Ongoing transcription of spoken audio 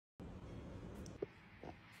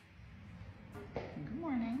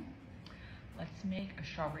morning. Let's make a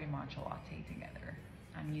strawberry matcha latte together.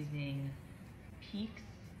 I'm using Peaks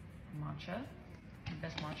matcha, the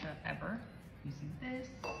best matcha ever. Using this.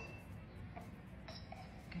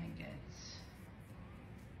 Gonna get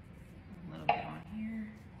a little bit on here,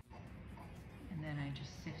 and then I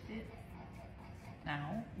just sift it.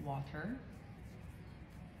 Now, water.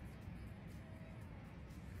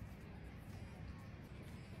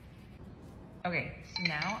 Okay, so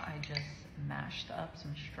now I just mashed up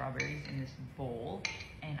some strawberries in this bowl,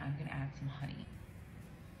 and I'm gonna add some honey.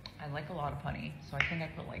 I like a lot of honey, so I think I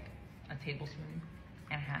put like a tablespoon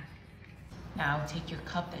and a half. Now take your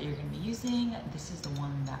cup that you're gonna be using. This is the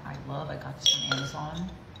one that I love. I got this from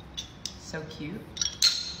Amazon. So cute.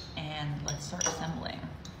 And let's start assembling.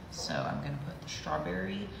 So I'm gonna put the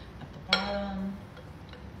strawberry at the bottom.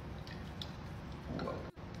 Whoa.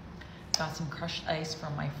 Got some crushed ice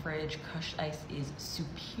from my fridge. Crushed ice is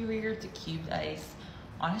superior to cubed ice.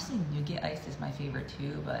 Honestly, nugget ice is my favorite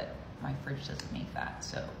too, but my fridge doesn't make that,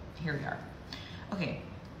 so here we are. Okay,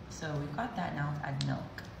 so we've got that. Now let's add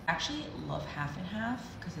milk. I actually love half and half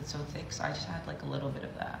because it's so thick, so I just add like a little bit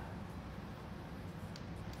of that.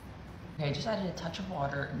 Okay, I just added a touch of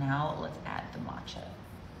water. Now let's add the matcha.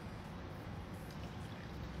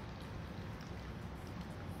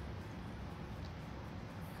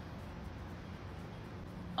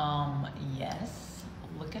 Yes.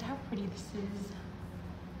 Look at how pretty this is.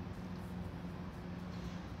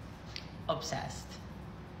 Obsessed.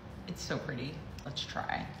 It's so pretty. Let's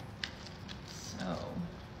try. So,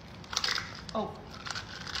 oh,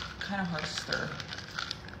 kind of hard to stir.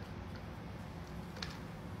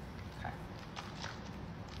 Okay.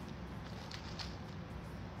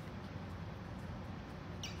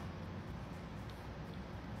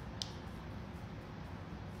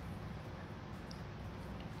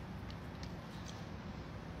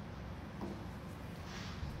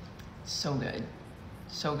 So good.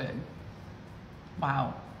 So good.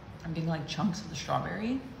 Wow. I'm getting like chunks of the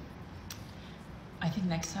strawberry. I think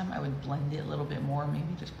next time I would blend it a little bit more,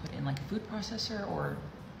 maybe just put it in like a food processor or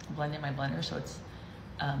blend in my blender so it's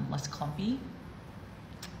less clumpy.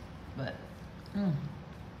 But 10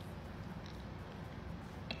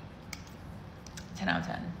 out of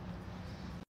 10.